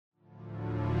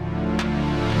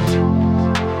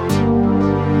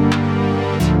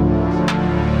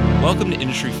Welcome to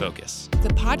Industry Focus, the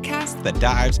podcast that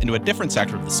dives into a different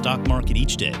sector of the stock market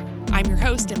each day. I'm your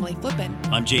host, Emily Flippen.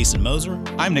 I'm Jason Moser.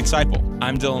 I'm Nick Seipel.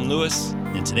 I'm Dylan Lewis.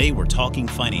 And today we're talking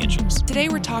financials. Today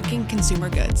we're talking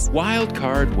consumer goods. Wild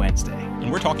Card Wednesday.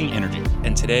 And we're talking energy.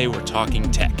 And today we're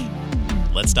talking tech.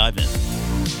 Let's dive in.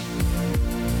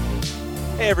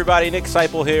 Hey everybody, Nick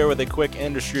Seipel here with a quick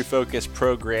industry-focused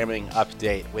programming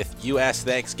update. With U.S.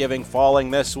 Thanksgiving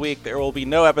falling this week, there will be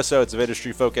no episodes of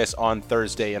Industry Focus on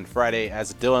Thursday and Friday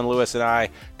as Dylan Lewis and I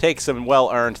take some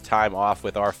well-earned time off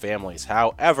with our families.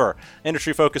 However,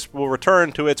 Industry Focus will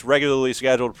return to its regularly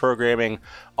scheduled programming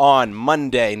on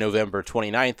Monday, November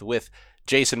 29th with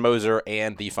Jason Moser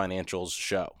and The Financials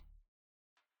Show.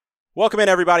 Welcome in,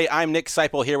 everybody. I'm Nick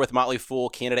Seipel here with Motley Fool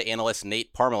Canada analyst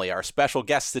Nate Parmalee. Our special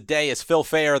guest today is Phil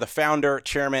Fayer, the founder,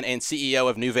 chairman, and CEO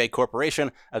of Nuvei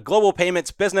Corporation, a global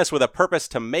payments business with a purpose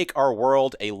to make our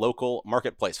world a local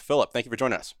marketplace. Philip, thank you for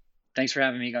joining us. Thanks for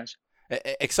having me, guys.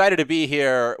 Excited to be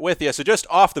here with you. So just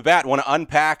off the bat, want to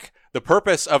unpack the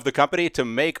purpose of the company to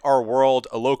make our world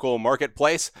a local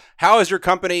marketplace. How is your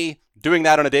company doing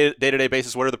that on a day-to-day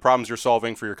basis? What are the problems you're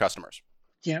solving for your customers?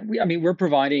 Yeah, we're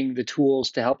providing the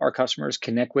tools to help our customers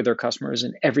connect with their customers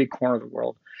in every corner of the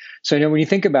world. So, when you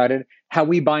think about it, how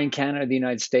we buy in Canada, the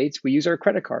United States, we use our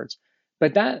credit cards.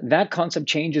 But that concept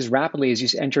changes rapidly as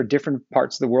you enter different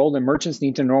parts of the world, and merchants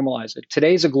need to normalize it.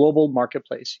 Today is a global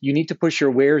marketplace. You need to push your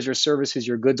wares, your services,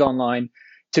 your goods online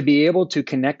to be able to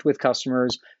connect with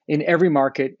customers in every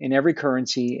market, in every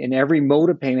currency, in every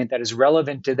mode of payment that is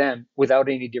relevant to them without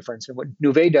any difference. And what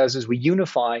Nuvei does is we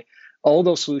unify all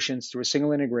those solutions through a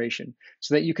single integration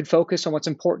so that you can focus on what's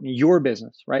important in your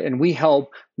business, right? And we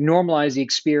help normalize the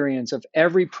experience of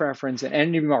every preference in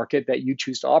any market that you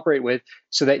choose to operate with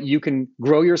so that you can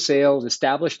grow your sales,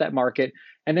 establish that market,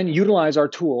 and then utilize our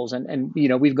tools. And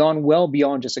we've gone well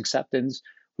beyond just acceptance.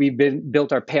 We've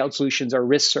built our payout solutions, our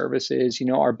risk services,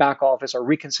 our back office, our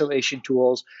reconciliation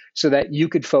tools so that you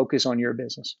could focus on your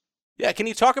business. Yeah, can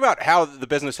you talk about how the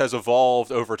business has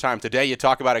evolved over time? Today, you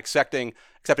talk about accepting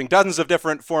dozens of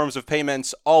different forms of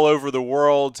payments all over the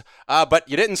world, but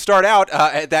you didn't start out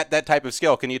at that type of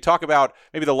scale. Can you talk about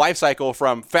maybe the life cycle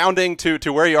from founding to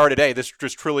where you are today, this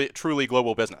just truly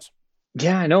global business?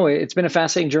 Yeah, I know. It's been a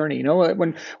fascinating journey.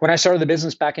 When I started the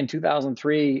business back in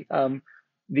 2003,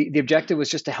 the objective was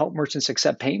just to help merchants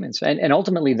accept payments. And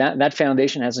ultimately, that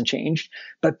foundation hasn't changed.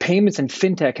 But payments and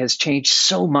fintech has changed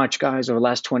so much, guys, over the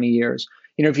last 20 years.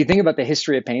 If you think about the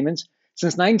history of payments,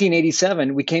 since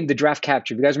 1987, we came to draft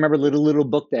capture. If you guys remember the little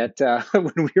book that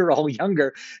when we were all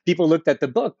younger, people looked at the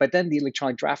book. But then the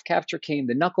electronic draft capture came,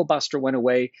 the knuckle buster went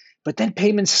away, but then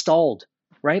payments stalled.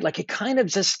 Right? Like it kind of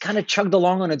chugged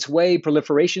along on its way.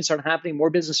 Proliferation started happening.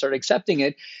 More business started accepting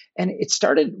it. And it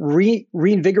started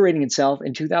reinvigorating itself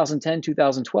in 2010,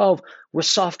 2012, where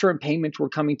software and payment were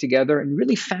coming together and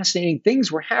really fascinating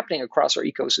things were happening across our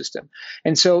ecosystem.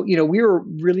 And so, we were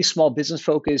really small business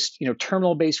focused,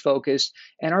 terminal-based focused,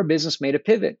 and our business made a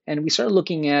pivot. And we started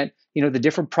looking at, the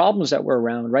different problems that were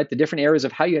around, right? The different areas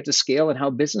of how you had to scale and how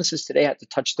businesses today had to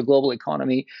touch the global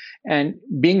economy. And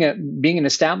being an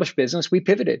established business, we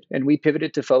pivoted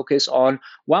to focus on,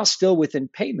 while still within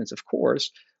payments, of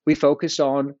course, we focused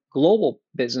on global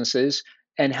businesses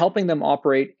and helping them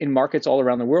operate in markets all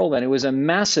around the world. And it was a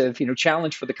massive,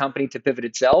 challenge for the company to pivot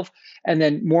itself. And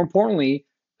then more importantly,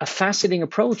 a fascinating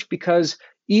approach because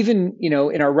even,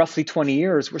 in our roughly 20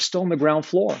 years, we're still on the ground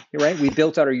floor, right? We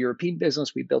built out our European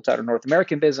business. We built out our North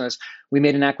American business. We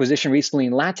made an acquisition recently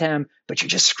in LATAM, but you're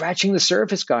just scratching the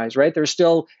surface, guys, right? There's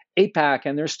still APAC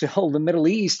and there's still the Middle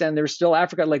East and there's still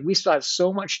Africa. Like we still have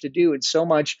so much to do and so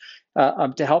much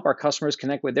to help our customers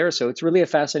connect with theirs. So it's really a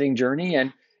fascinating journey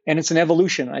and it's an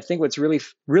evolution. I think what's really,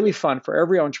 really fun for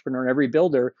every entrepreneur and every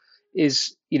builder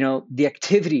is, the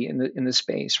activity in the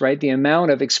space, right? The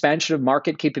amount of expansion of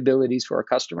market capabilities for our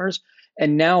customers.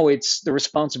 And now it's the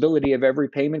responsibility of every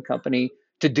payment company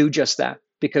to do just that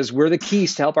because we're the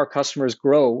keys to help our customers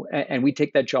grow. And we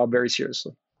take that job very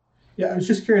seriously. Yeah, I was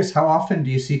just curious, how often do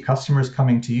you see customers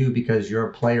coming to you because you're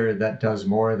a player that does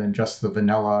more than just the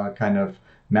vanilla kind of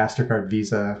MasterCard,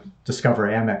 Visa, Discover,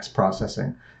 Amex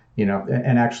processing,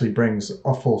 and actually brings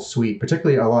a full suite,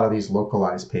 particularly a lot of these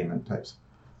localized payment types?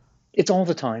 It's all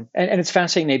the time. And it's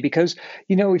fascinating because,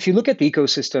 if you look at the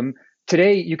ecosystem,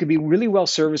 today you could be really well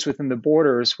serviced within the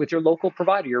borders with your local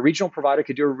provider. Your regional provider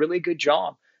could do a really good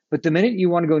job. But the minute you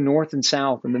want to go north and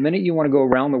south, and the minute you want to go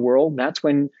around the world, that's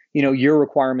when, your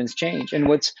requirements change. And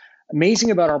what's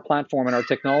amazing about our platform and our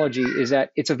technology is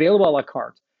that it's available a la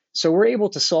carte. So we're able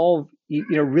to solve,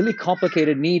 really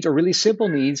complicated needs or really simple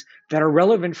needs that are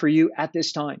relevant for you at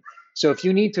this time. So if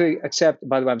you need to accept,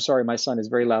 by the way, I'm sorry, my son is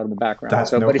very loud in the background.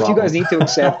 That's no But if you problem. guys need to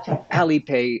accept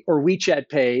Alipay or WeChat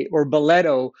Pay or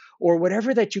Boleto or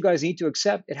whatever that you guys need to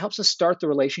accept, it helps us start the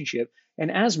relationship. And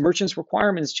as merchants'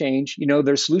 requirements change,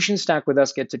 their solution stack with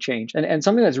us get to change. And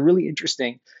something that's really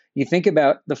interesting, you think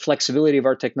about the flexibility of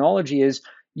our technology is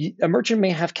a merchant may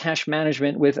have cash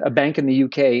management with a bank in the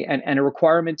UK and a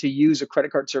requirement to use a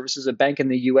credit card service as a bank in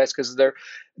the US because of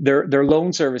their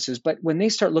loan services. But when they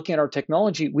start looking at our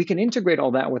technology, we can integrate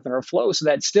all that within our flow so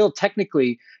that still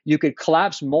technically you could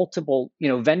collapse multiple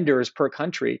vendors per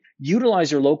country,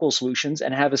 utilize your local solutions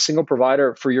and have a single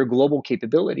provider for your global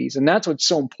capabilities. And that's what's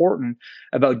so important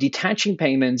about detaching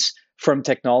payments from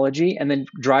technology and then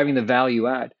driving the value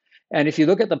add. And if you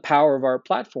look at the power of our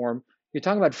platform, you're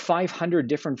talking about 500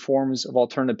 different forms of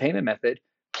alternative payment method,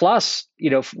 plus,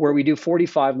 where we do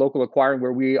 45 local acquiring,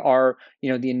 where we are, the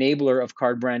enabler of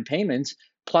card brand payments,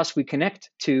 plus we connect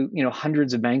to,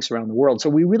 hundreds of banks around the world. So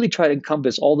we really try to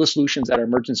encompass all the solutions that our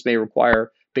merchants may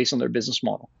require based on their business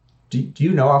model. Do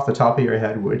you know off the top of your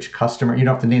head which customer, you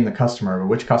don't have to name the customer, but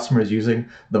which customer is using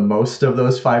the most of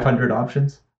those 500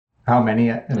 options? How many,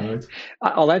 in other words?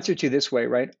 I'll answer to you this way,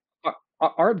 right?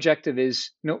 Our objective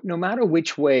is no matter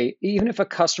which way, even if a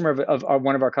customer of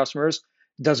one of our customers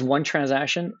does one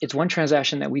transaction, it's one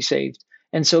transaction that we saved.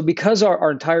 And so because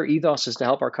our entire ethos is to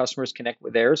help our customers connect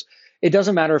with theirs, it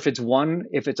doesn't matter if it's one,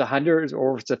 if it's 100,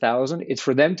 or if it's 1,000, it's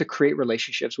for them to create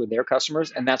relationships with their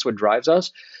customers. And that's what drives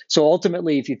us. So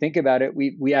ultimately, if you think about it,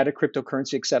 we added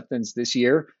cryptocurrency acceptance this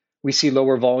year. We see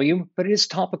lower volume, but it is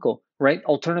topical, right?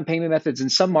 Alternative payment methods. In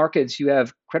some markets, you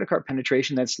have credit card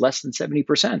penetration that's less than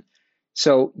 70%.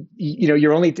 So,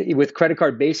 you're only with credit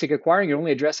card basic acquiring, you're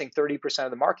only addressing 30% of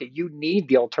the market. You need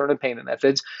the alternative payment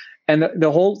methods. And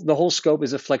the whole scope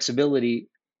is a flexibility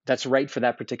that's right for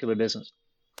that particular business.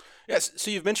 Yes. So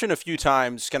you've mentioned a few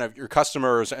times kind of your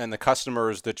customers and the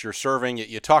customers that you're serving.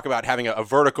 You talk about having a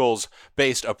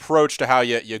verticals-based approach to how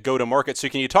you go to market. So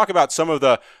can you talk about some of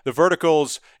the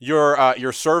verticals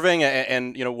you're serving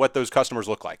and what those customers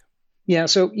look like? Yeah.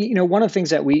 So, one of the things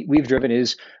that we've driven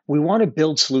is we want to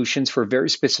build solutions for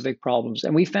very specific problems.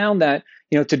 And we found that,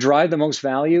 to drive the most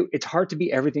value, it's hard to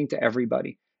be everything to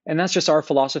everybody. And that's just our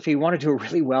philosophy. We want to do it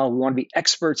really well. We want to be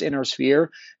experts in our sphere.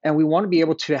 And we want to be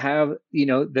able to have,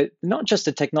 not just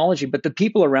the technology, but the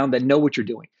people around that know what you're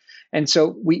doing. And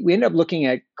so we end up looking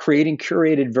at creating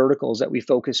curated verticals that we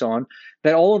focus on,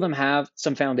 that all of them have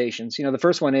some foundations. The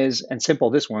first one is, and simple,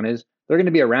 this one is, they're going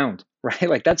to be around, right?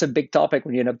 Like that's a big topic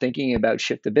when you end up thinking about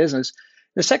shift to business.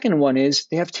 The second one is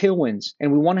they have tailwinds,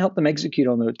 and we want to help them execute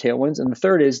on those tailwinds. And the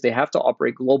third is they have to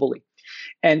operate globally.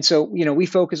 And so, we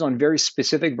focus on very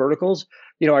specific verticals.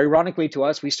 Ironically to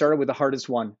us, we started with the hardest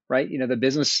one, right? The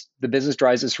business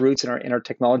drives its roots in our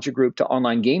technology group to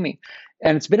online gaming.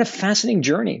 And it's been a fascinating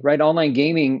journey, right? Online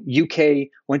gaming, UK,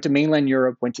 went to mainland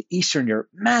Europe, went to Eastern Europe,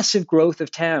 massive growth of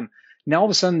TAM. Now all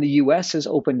of a sudden the US has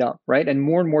opened up, right? And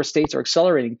more states are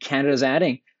accelerating. Canada's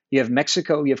adding. You have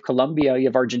Mexico, you have Colombia, you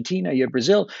have Argentina, you have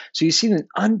Brazil. So you see an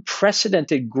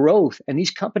unprecedented growth, and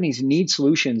these companies need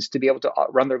solutions to be able to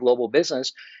run their global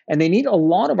business. And they need a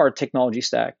lot of our technology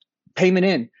stack. Payment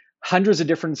in, hundreds of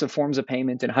different forms of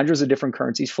payment and hundreds of different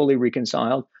currencies fully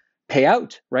reconciled.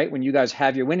 Payout, right? When you guys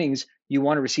have your winnings, you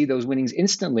want to receive those winnings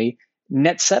instantly.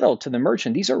 Net settled to the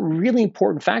merchant. These are really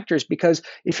important factors because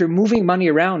if you're moving money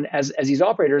around as these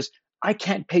operators, I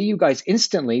can't pay you guys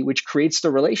instantly, which creates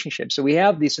the relationship. So we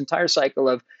have this entire cycle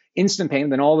of instant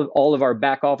payment and all of our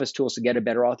back office tools to get a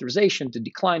better authorization, to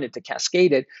decline it, to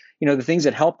cascade it, the things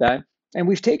that help that. And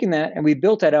we've taken that and we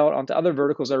built that out onto other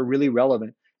verticals that are really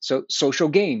relevant. So social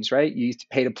games, right? You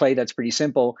pay to play, that's pretty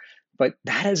simple, but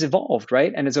that has evolved,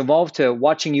 right? And it's evolved to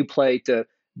watching you play, to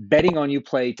betting on you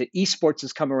play, to esports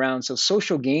has come around. So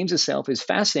social games itself is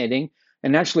fascinating.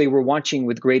 And naturally, we're watching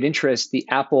with great interest the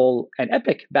Apple and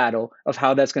Epic battle of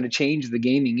how that's going to change the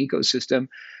gaming ecosystem.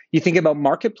 You think about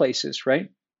marketplaces, right?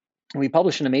 We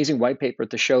published an amazing white paper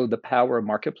to show the power of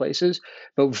marketplaces.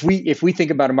 But if we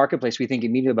think about a marketplace, we think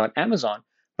immediately about Amazon.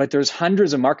 But there's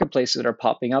hundreds of marketplaces that are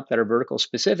popping up that are vertical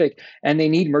specific, and they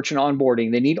need merchant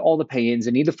onboarding. They need all the pay-ins.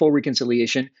 They need the full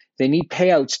reconciliation. They need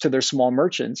payouts to their small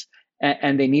merchants.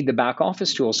 And they need the back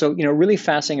office tool. So, really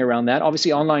fascinating around that.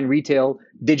 Obviously, online retail,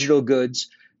 digital goods,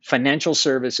 financial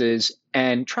services,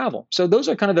 and travel. So those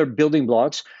are kind of their building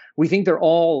blocks. We think they're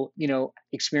all,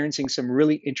 experiencing some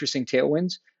really interesting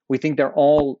tailwinds. We think they're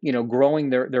all, growing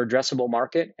their addressable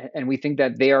market. And we think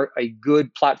that they are a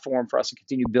good platform for us to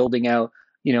continue building out,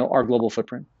 our global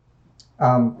footprint.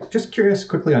 Just curious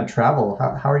quickly on travel.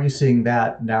 How are you seeing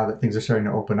that now that things are starting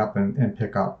to open up and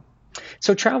pick up?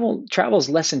 So travel is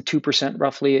less than 2%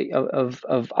 roughly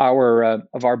of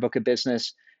our book of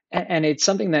business, and it's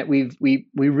something that we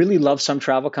really love some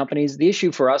travel companies. The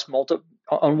issue for us,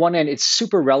 on one end, it's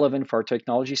super relevant for our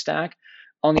technology stack.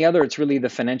 On the other, it's really the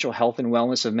financial health and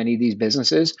wellness of many of these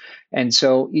businesses. And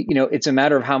so, it's a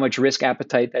matter of how much risk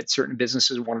appetite that certain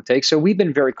businesses want to take. So we've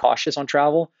been very cautious on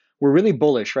travel. We're really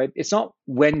bullish, right? It's not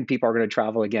when people are going to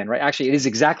travel again, right? Actually, it is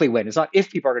exactly when. It's not if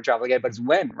people are going to travel again, but it's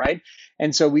when, right?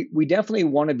 And so we definitely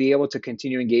want to be able to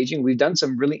continue engaging. We've done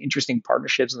some really interesting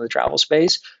partnerships in the travel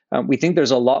space. We think there's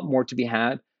a lot more to be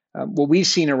had. What we've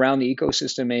seen around the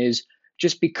ecosystem is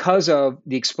just because of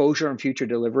the exposure and future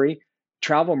delivery,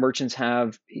 travel merchants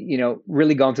have,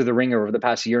 really gone through the ringer over the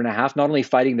past year and a half, not only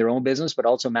fighting their own business, but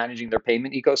also managing their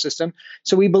payment ecosystem.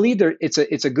 So we believe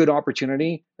it's a good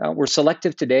opportunity. We're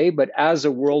selective today, but as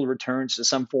the world returns to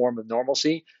some form of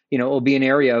normalcy, it'll be an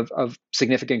area of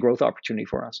significant growth opportunity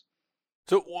for us.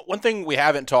 So one thing we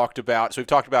haven't talked about, so we've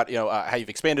talked about how you've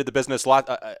expanded the business,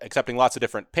 accepting lots of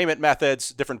different payment methods,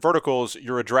 different verticals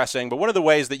you're addressing. But one of the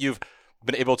ways that you've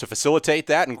been able to facilitate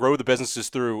that and grow the businesses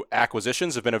through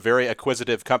acquisitions, have been a very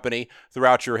acquisitive company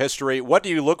throughout your history. What do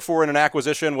you look for in an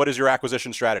acquisition? What is your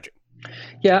acquisition strategy?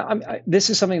 Yeah, this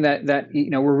is something that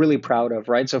we're really proud of,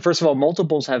 right? So first of all,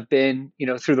 multiples have been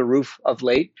through the roof of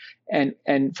late, and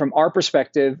from our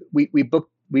perspective, we book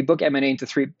M&A into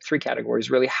three categories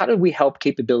really. How do we help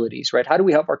capabilities, right? How do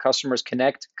we help our customers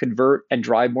connect, convert, and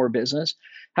drive more business?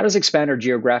 How does it expand our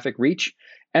geographic reach?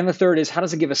 And the third is, how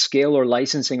does it give us scale or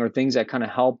licensing or things that kind of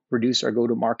help reduce our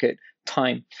go-to-market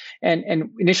time? And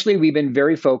initially, we've been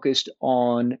very focused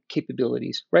on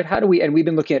capabilities, right? And we've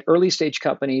been looking at early stage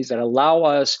companies that allow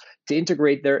us to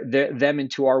integrate them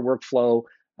into our workflow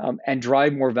and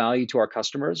drive more value to our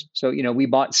customers. So, we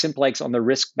bought Simplex on the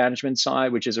risk management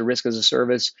side, which is a risk as a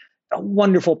service, a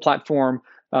wonderful platform.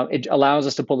 It allows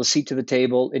us to pull a seat to the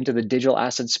table into the digital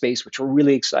asset space, which we're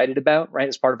really excited about, right?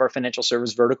 As part of our financial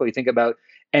service vertical, you think about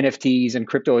NFTs and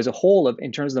crypto as a whole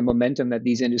in terms of the momentum that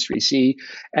these industries see.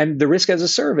 And the risk as a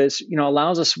service,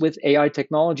 allows us with AI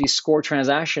technology score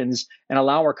transactions and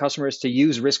allow our customers to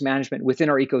use risk management within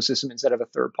our ecosystem instead of a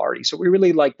third party. So we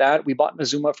really like that. We bought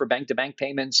Mazooma for bank-to-bank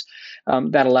payments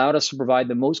that allowed us to provide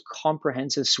the most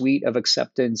comprehensive suite of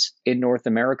acceptance in North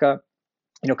America.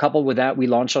 Coupled with that, we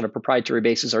launched on a proprietary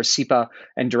basis our SEPA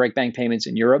and direct bank payments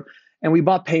in Europe. And we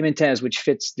bought Paymentez, which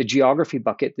fits the geography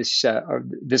bucket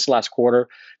this last quarter,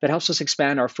 that helps us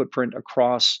expand our footprint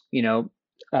across,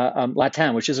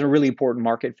 LATAM, which is a really important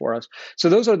market for us. So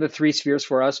those are the three spheres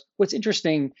for us. What's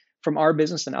interesting from our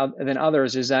business than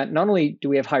others is that not only do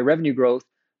we have high revenue growth,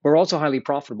 we're also highly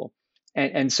profitable.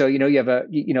 And so, you have a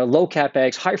low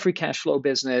CapEx, high free cash flow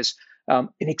business, an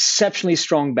exceptionally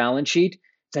strong balance sheet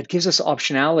that gives us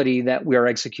optionality that we are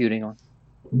executing on.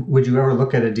 Would you ever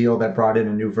look at a deal that brought in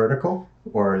a new vertical,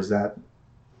 or is that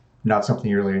not something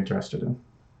you're really interested in?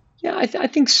 Yeah, I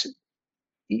think,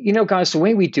 guys, the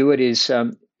way we do it is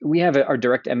we have our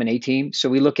direct M&A team. So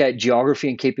we look at geography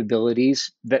and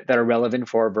capabilities that are relevant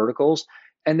for our verticals.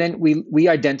 And then we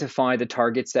identify the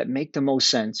targets that make the most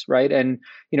sense, right? And,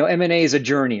 M&A is a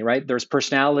journey, right? There's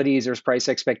personalities, there's price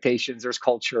expectations, there's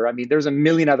culture. I mean, there's a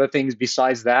million other things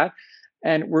besides that.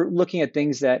 And we're looking at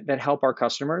things that help our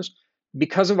customers.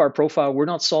 Because of our profile, we're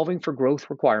not solving for growth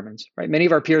requirements, right? Many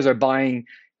of our peers are buying,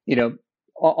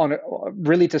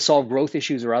 really to solve growth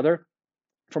issues or other.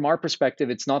 From our perspective,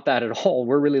 it's not that at all.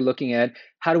 We're really looking at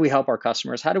how do we help our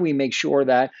customers? How do we make sure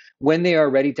that when they are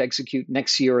ready to execute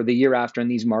next year or the year after in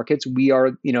these markets, we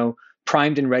are,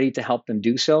 primed and ready to help them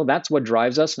do so. That's what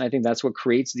drives us. And I think that's what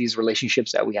creates these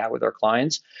relationships that we have with our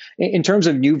clients. In terms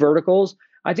of new verticals,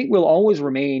 I think we'll always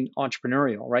remain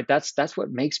entrepreneurial, right? That's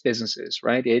what makes businesses,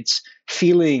 right? It's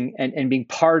feeling and being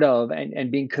part of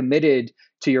and being committed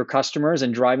to your customers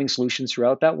and driving solutions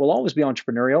throughout that. We'll always be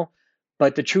entrepreneurial.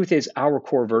 But the truth is our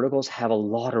core verticals have a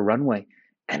lot of runway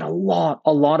and a lot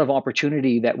of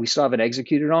opportunity that we still haven't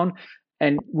executed on.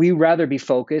 And we rather be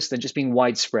focused than just being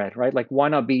widespread, right? Like, why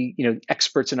not be,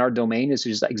 experts in our domain is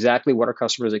just exactly what our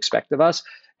customers expect of us.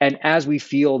 And as we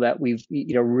feel that we've,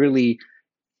 really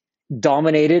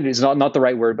dominated is not the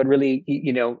right word, but really,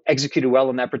 executed well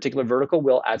in that particular vertical,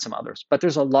 we'll add some others. But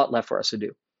there's a lot left for us to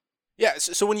do. Yeah.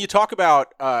 So when you talk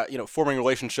about, forming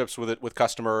relationships with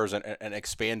customers and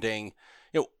expanding,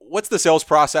 what's the sales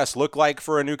process look like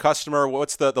for a new customer?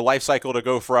 What's the life cycle to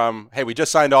go from, hey, we just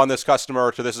signed on this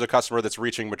customer to this is a customer that's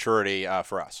reaching maturity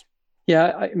for us?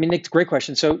 Yeah, I mean, Nick, great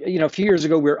question. So, a few years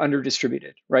ago, we were under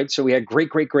distributed, right? So we had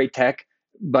great tech,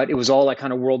 but it was all that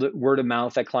kind of word of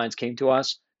mouth that clients came to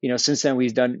us. Since then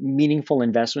we've done meaningful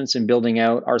investments in building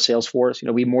out our sales force.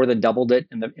 We more than doubled it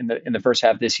in the first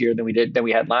half this year than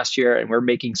we had last year, and we're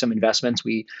making some investments.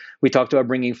 We talked about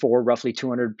bringing forward roughly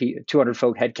 200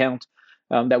 folk headcount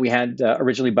that we had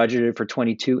originally budgeted for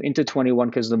 22 into 21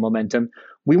 because of the momentum.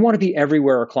 We want to be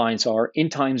everywhere our clients are, in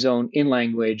time zone, in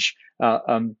language,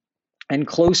 and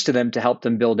close to them to help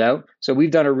them build out. So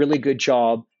we've done a really good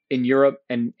job in Europe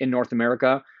and in North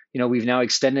America. We've now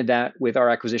extended that with our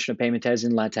acquisition of Paymentez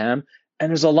in LATAM, and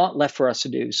there's a lot left for us to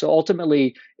do. So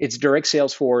ultimately, it's direct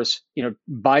sales force,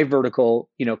 by vertical,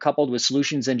 coupled with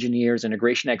solutions engineers,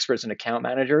 integration experts, and account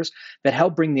managers that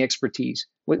help bring the expertise.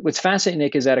 What's fascinating,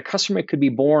 Nick, is that a customer could be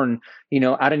born,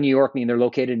 out of New York, meaning they're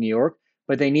located in New York,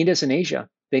 but they need us in Asia.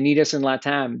 They need us in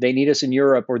LATAM, they need us in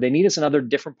Europe, or they need us in other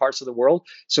different parts of the world.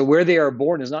 So where they are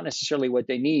born is not necessarily what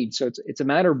they need. So it's a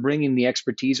matter of bringing the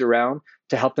expertise around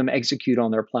to help them execute on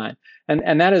their plan.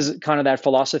 And that is kind of that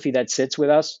philosophy that sits with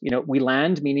us. We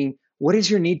land, meaning, what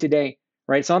is your need today,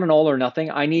 right? It's not an all or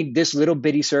nothing. I need this little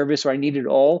bitty service, or I need it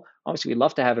all. Obviously, we'd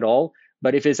love to have it all.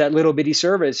 But if it's that little bitty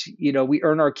service, we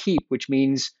earn our keep, which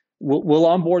means we'll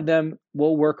onboard them,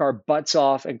 we'll work our butts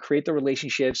off and create the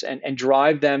relationships and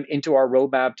drive them into our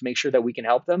roadmap to make sure that we can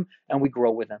help them and we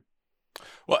grow with them.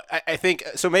 Well, I think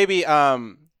so.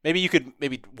 Maybe you could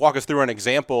walk us through an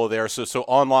example there. So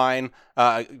online,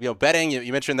 betting.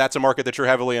 You mentioned that's a market that you're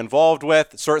heavily involved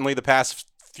with. Certainly, the past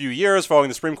few years following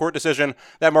the Supreme Court decision,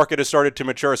 that market has started to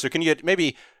mature. So can you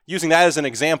maybe, using that as an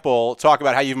example, talk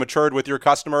about how you've matured with your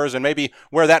customers and maybe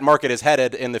where that market is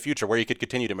headed in the future, where you could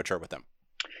continue to mature with them?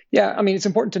 Yeah, it's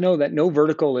important to know that no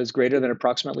vertical is greater than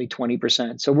approximately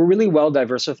 20%. So we're really well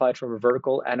diversified from a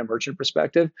vertical and a merchant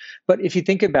perspective. But if you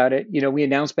think about it, we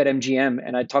announced BetMGM,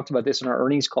 and I talked about this in our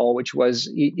earnings call, which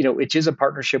was, it is a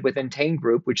partnership with Entain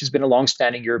Group, which has been a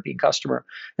longstanding European customer.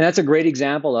 And that's a great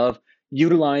example of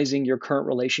utilizing your current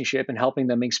relationship and helping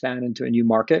them expand into a new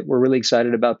market. We're really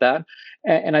excited about that.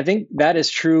 And I think that is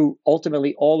true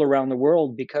ultimately all around the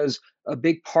world, because a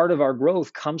big part of our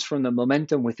growth comes from the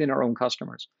momentum within our own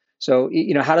customers. So,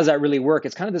 how does that really work?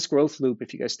 It's kind of this growth loop,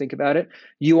 if you guys think about it.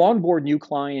 You onboard new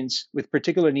clients with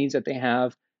particular needs that they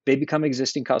have. They become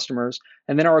existing customers.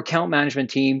 And then our account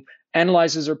management team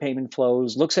analyzes their payment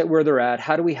flows, looks at where they're at.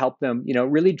 How do we help them,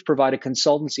 really provide a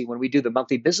consultancy when we do the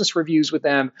monthly business reviews with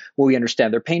them, where we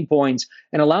understand their pain points,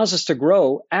 and allows us to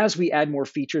grow as we add more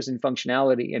features and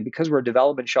functionality. And because we're a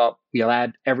development shop, we'll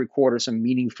add every quarter some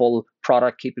meaningful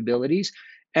product capabilities.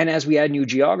 And as we add new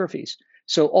geographies.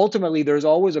 So ultimately, there's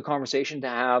always a conversation to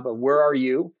have of, where are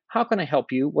you? How can I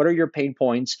help you? What are your pain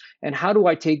points? And how do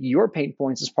I take your pain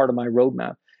points as part of my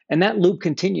roadmap? And that loop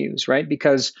continues, right?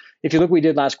 Because if you look what we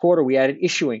did last quarter, we added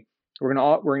issuing. We're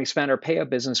going to expand our payout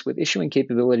business with issuing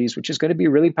capabilities, which is going to be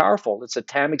really powerful. It's a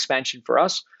TAM expansion for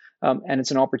us, and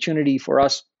it's an opportunity for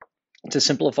us to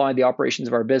simplify the operations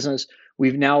of our business.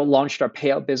 We've now launched our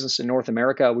payout business in North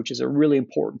America, which is a really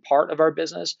important part of our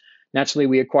business. Naturally,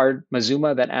 we acquired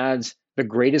Mazooma, that adds the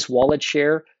greatest wallet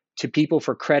share to people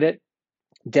for credit,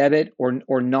 debit,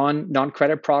 or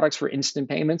non-credit products for instant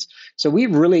payments. So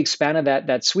we've really expanded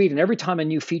that suite. And every time a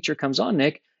new feature comes on,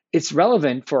 Nick, it's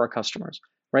relevant for our customers,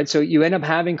 right? So you end up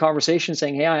having conversations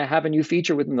saying, hey, I have a new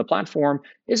feature within the platform.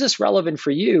 Is this relevant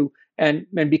for you? And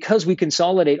because we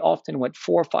consolidate often what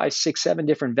 4, 5, 6, 7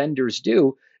 different vendors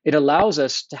do, it allows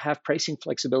us to have pricing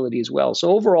flexibility as well.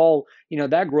 So overall,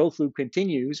 that growth loop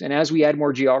continues. And as we add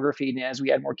more geography and as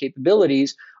we add more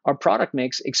capabilities, our product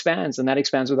mix expands, and that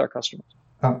expands with our customers.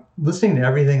 Listening to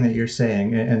everything that you're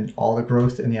saying and all the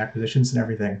growth and the acquisitions and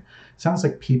everything, sounds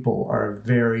like people are a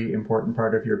very important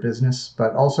part of your business.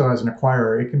 But also as an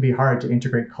acquirer, it can be hard to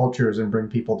integrate cultures and bring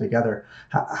people together.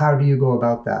 How do you go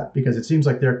about that? Because it seems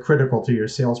like they're critical to your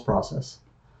sales process.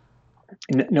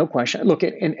 No question. Look,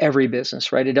 in every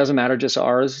business, right? It doesn't matter just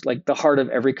ours. Like, the heart of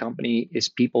every company is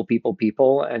people, people,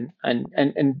 people. And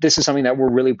this is something that we're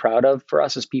really proud of. For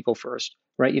us, is people first,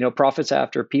 right? Profits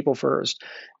after, people first.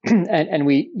 And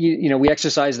we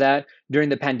exercised that during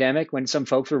the pandemic when some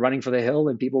folks were running for the hill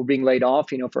and people were being laid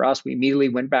off. For us, we immediately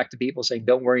went back to people saying,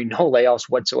 don't worry, no layoffs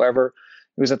whatsoever.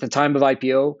 It was at the time of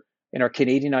IPO. In our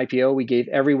Canadian IPO, we gave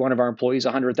every one of our employees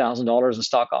 $100,000 in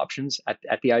stock options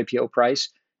at the IPO price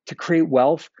to create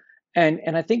wealth.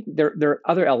 And I think there are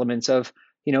other elements of,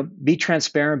 be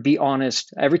transparent, be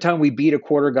honest. Every time we beat a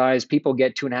quarter, guys, people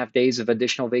get 2.5 days of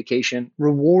additional vacation.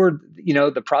 Reward,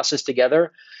 the process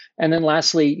together. And then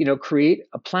lastly, create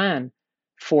a plan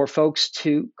for folks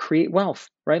to create wealth,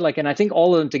 right? And I think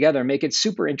all of them together make it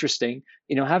super interesting,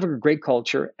 have a great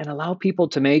culture and allow people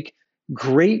to make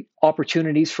great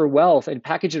opportunities for wealth and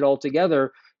package it all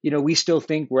together we still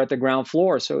think we're at the ground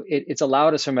floor. So it's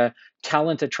allowed us from a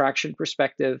talent attraction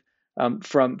perspective,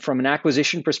 from an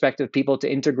acquisition perspective, people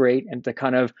to integrate and to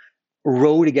kind of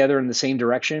row together in the same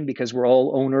direction because we're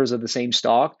all owners of the same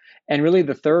stock. And really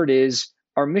the third is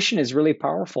our mission is really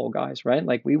powerful, guys, right?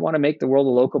 Like we want to make the world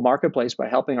a local marketplace by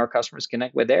helping our customers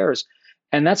connect with theirs.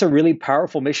 And that's a really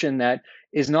powerful mission that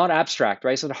is not abstract,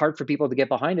 right? So it's hard for people to get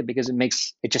behind it because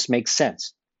it just makes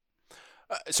sense.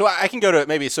 So I can go to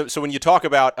maybe, so when you talk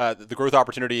about the growth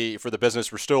opportunity for the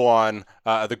business, we're still on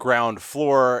the ground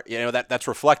floor, that's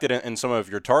reflected in some of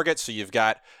your targets. So you've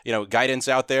got, guidance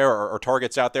out there or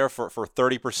targets out there for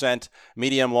 30%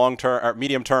 medium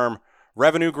term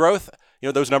revenue growth.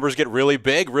 Those numbers get really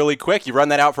big, really quick. You run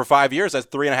that out for 5 years, that's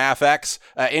 3.5x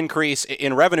increase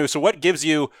in revenue. So what gives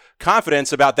you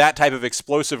confidence about that type of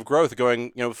explosive growth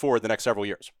going, forward the next several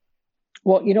years?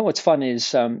 Well, what's fun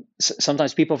is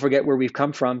sometimes people forget where we've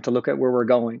come from to look at where we're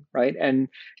going, right? And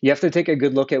you have to take a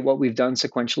good look at what we've done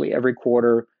sequentially every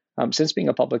quarter since being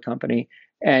a public company.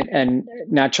 And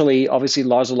naturally, obviously,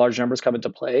 laws of large numbers come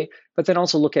into play, but then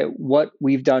also look at what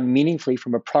we've done meaningfully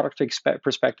from a product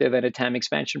perspective and a TAM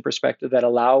expansion perspective that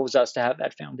allows us to have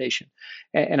that foundation.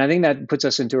 And I think that puts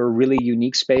us into a really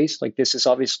unique space. Like this is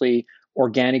obviously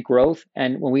organic growth.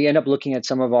 And when we end up looking at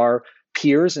some of our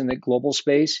peers in the global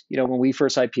space, when we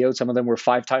first IPO'd, some of them were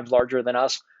 5 times larger than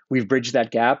us. We've bridged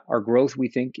that gap. Our growth, we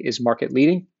think, is market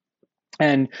leading.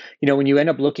 And, when you end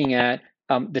up looking at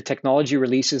the technology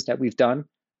releases that we've done,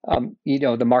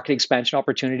 the market expansion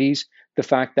opportunities, the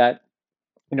fact that,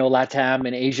 LATAM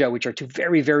and Asia, which are 2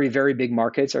 very, very, very big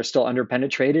markets, are still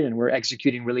underpenetrated, and we're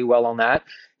executing really well on that.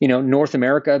 North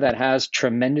America, that has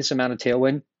tremendous amount of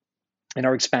tailwind, and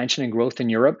our expansion and growth in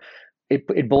Europe, it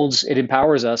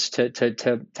empowers us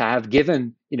to have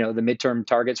given, the midterm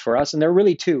targets for us. And there are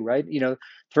really 2, right? The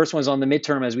first one is on the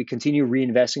midterm as we continue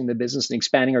reinvesting in the business and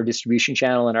expanding our distribution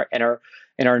channel and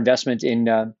our investment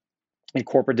in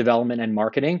corporate development and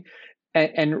marketing.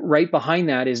 And right behind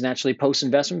that is naturally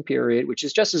post-investment period, which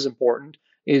is just as important,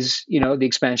 is, the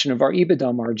expansion of our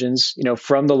EBITDA margins,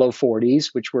 from the low 40s,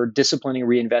 which we're disciplining and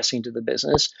reinvesting to the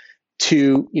business,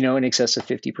 to, in excess of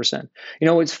 50%.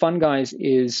 What's fun, guys,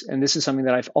 is, and this is something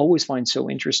that I've always find so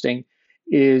interesting,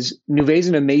 is Nuvei is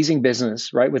an amazing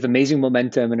business, right? With amazing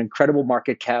momentum, an incredible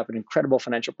market cap, an incredible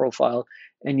financial profile,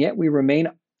 and yet we remain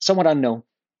somewhat unknown.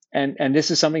 And this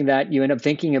is something that you end up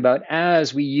thinking about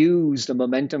as we use the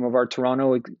momentum of our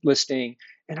Toronto listing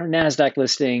and our NASDAQ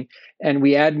listing, and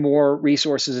we add more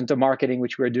resources into marketing,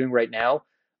 which we're doing right now.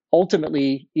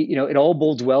 Ultimately, it all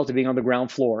bodes well to being on the ground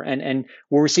floor. And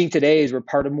what we're seeing today is we're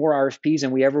part of more RFPs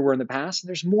than we ever were in the past. And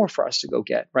there's more for us to go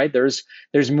get, right? There's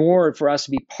more for us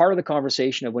to be part of the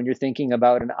conversation of when you're thinking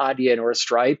about an Adyen or a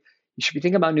Stripe, you should be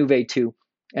thinking about Nuvei too.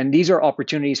 And these are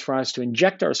opportunities for us to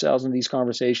inject ourselves in these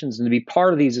conversations and to be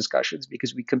part of these discussions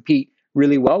because we compete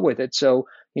really well with it. So,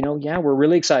 we're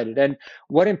really excited. And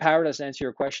what empowered us to answer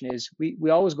your question is we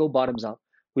always go bottoms up.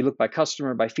 We look by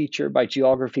customer, by feature, by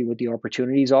geography, what the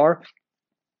opportunities are.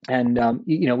 And,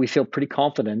 we feel pretty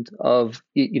confident of,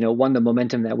 one, the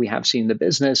momentum that we have seen in the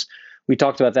business. We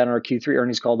talked about that in our Q3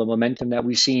 earnings call, the momentum that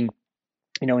we've seen,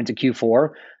 into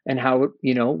Q4 and how,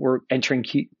 we're entering,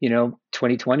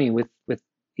 2020 with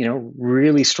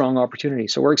really strong opportunity.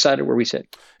 So we're excited where we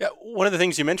sit. Yeah, one of the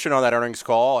things you mentioned on that earnings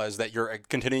call is that you're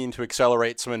continuing to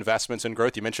accelerate some investments in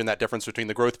growth. You mentioned that difference between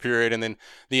the growth period and then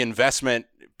the investment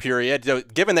period. So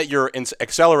given that you're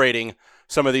accelerating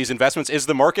some of these investments, is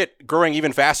the market growing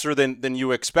even faster than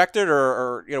you expected,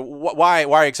 or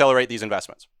why accelerate these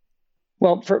investments?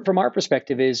 Well, from our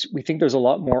perspective is we think there's a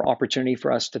lot more opportunity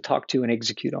for us to talk to and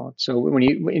execute on. So when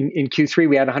in Q3,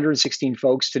 we had 116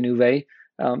 folks to Nuvei.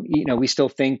 We still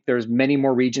think there's many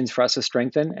more regions for us to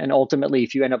strengthen. And ultimately,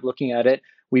 if you end up looking at it,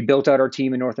 we built out our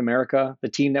team in North America. The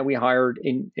team that we hired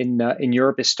in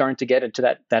Europe is starting to get into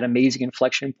that amazing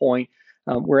inflection point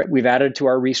where we've added to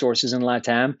our resources in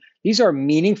LATAM. These are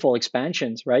meaningful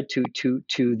expansions, right, to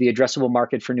the addressable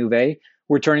market for Nuvei.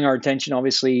 We're turning our attention,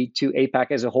 obviously, to APAC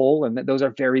as a whole, and those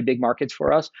are very big markets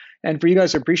for us. And for you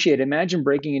guys to appreciate, imagine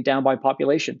breaking it down by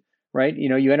population. Right?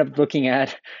 You end up looking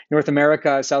at North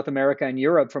America, South America, and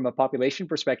Europe from a population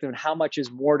perspective and how much is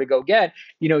more to go get.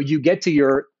 You get to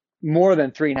your more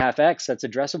than 3.5x that's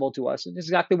addressable to us. And it's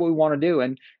exactly what we want to do.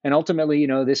 And ultimately,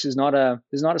 this is not a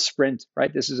sprint,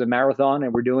 right? This is a marathon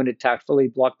and we're doing it tactfully,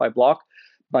 block by block.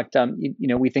 But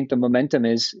we think the momentum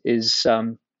is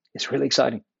really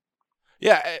exciting.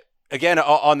 Yeah. Again,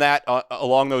 on that,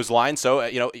 along those lines, so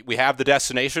we have the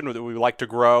destination that we would like to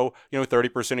grow,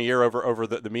 30% a year over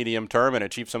the medium term and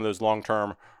achieve some of those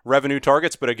long-term revenue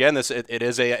targets. But again, it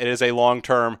is a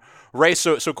long-term race.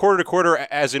 So quarter to quarter,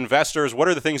 as investors, what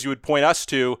are the things you would point us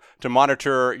to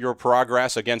monitor your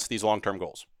progress against these long-term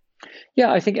goals?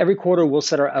 Yeah, I think every quarter we'll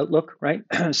set our outlook, right?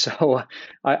 So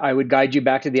I would guide you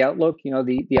back to the outlook.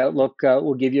 The outlook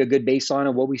will give you a good baseline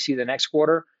of what we see the next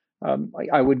quarter.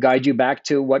 I would guide you back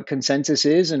to what consensus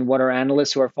is and what our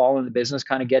analysts who are following the business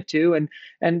kind of get to, and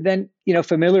then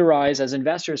familiarize with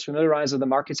the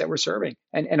markets that we're serving,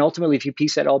 and ultimately, if you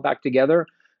piece that all back together,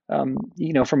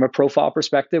 from a profile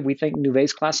perspective, we think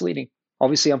Nuvei's class leading.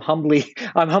 Obviously, I'm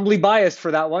humbly biased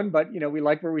for that one, but we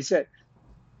like where we sit.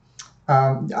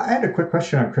 I had a quick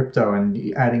question on crypto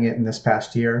and adding it in this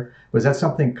past year. Was that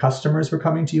something customers were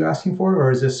coming to you asking for, or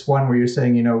is this one where you're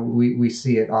saying, we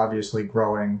see it obviously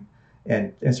growing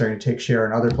and starting to take share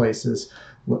in other places?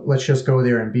 Let's just go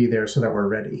there and be there so that we're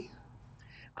ready.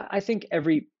 I think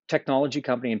every technology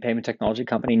company and payment technology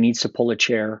company needs to pull a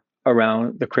chair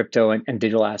around the crypto and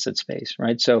digital asset space,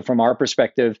 right? So from our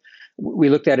perspective, we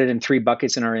looked at it in 3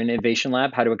 buckets in our innovation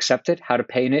lab: how to accept it, how to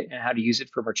pay in it, and how to use it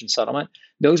for merchant settlement.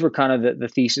 Those were kind of the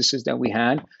theses that we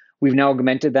had. We've now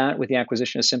augmented that with the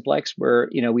acquisition of Simplex, where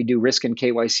we do risk and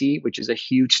KYC, which is a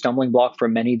huge stumbling block for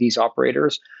many of these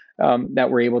operators, that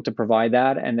we're able to provide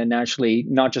that, and then naturally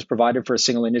not just provide it for a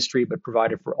single industry, but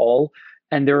provide it for all.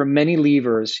 And there are many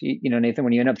levers, Nathan,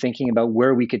 when you end up thinking about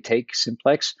where we could take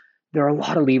Simplex, there are a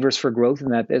lot of levers for growth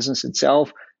in that business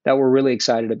itself that we're really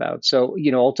excited about. So,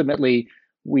 ultimately,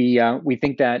 we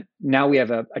think that now we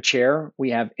have a chair, we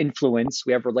have influence,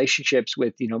 we have relationships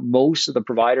with most of the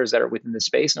providers that are within the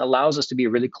space, and allows us to be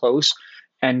really close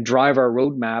and drive our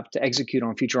roadmap to execute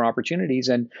on future opportunities.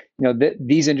 And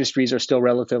these industries are still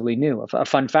relatively new. A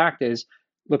fun fact is,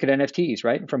 look at NFTs,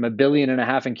 right? From $1.5 billion in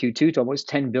Q2 to almost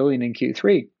 $10 billion in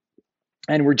Q3.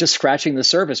 And we're just scratching the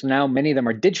surface. Now, many of them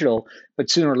are digital,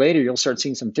 but sooner or later, you'll start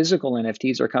seeing some physical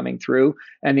NFTs are coming through,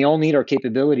 and they all need our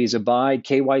capabilities: Abide,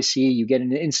 KYC. You get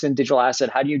an instant digital asset.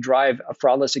 How do you drive a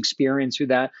fraudless experience through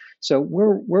that? So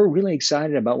we're really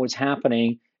excited about what's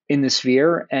happening in the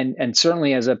sphere, and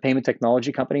certainly as a payment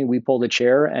technology company, we pull the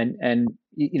chair, and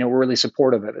we're really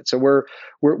supportive of it. So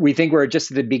we think we're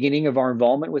just at the beginning of our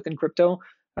involvement within crypto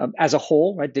as a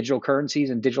whole, right? Digital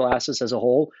currencies and digital assets as a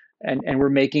whole. And we're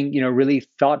making, really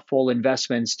thoughtful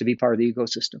investments to be part of the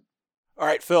ecosystem. All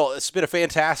right, Phil, it's been a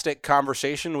fantastic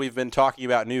conversation. We've been talking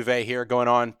about Nuvei here, going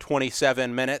on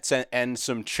 27 minutes and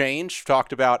some change.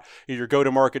 Talked about your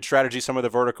go-to-market strategy, some of the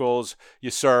verticals you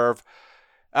serve.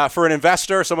 For an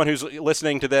investor, someone who's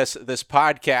listening to this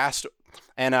podcast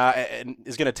and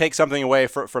is going to take something away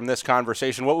from this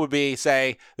conversation, what would be,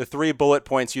 say, the 3 bullet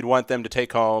points you'd want them to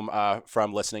take home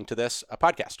from listening to this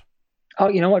podcast? Oh,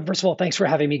 you know what? First of all, thanks for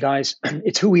having me, guys.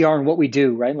 It's who we are and what we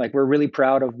do, right? Like, we're really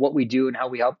proud of what we do and how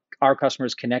we help our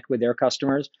customers connect with their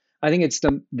customers. I think it's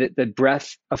the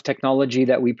breadth of technology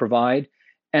that we provide,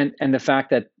 and the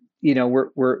fact that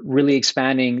we're really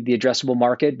expanding the addressable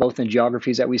market, both in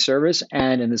geographies that we service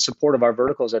and in the support of our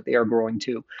verticals that they are growing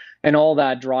too. And all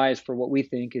that drives for what we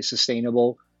think is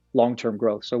sustainable long-term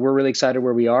growth. So we're really excited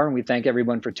where we are, and we thank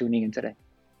everyone for tuning in today.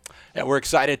 Yeah, we're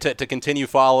excited to continue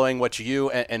following what you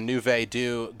and Nuvei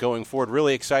do going forward.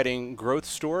 Really exciting growth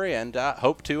story, and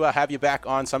hope to have you back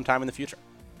on sometime in the future.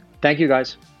 Thank you,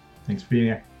 guys. Thanks for being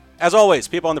here. As always,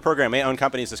 people on the program may own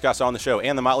companies discussed on the show,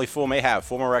 and the Motley Fool may have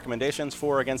formal recommendations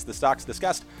for or against the stocks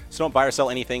discussed, so don't buy or sell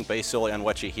anything based solely on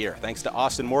what you hear. Thanks to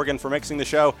Austin Morgan for mixing the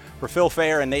show. For Phil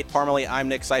Fayer and Nate Parmalee, I'm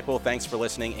Nick Seipel. Thanks for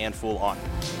listening, and Fool on.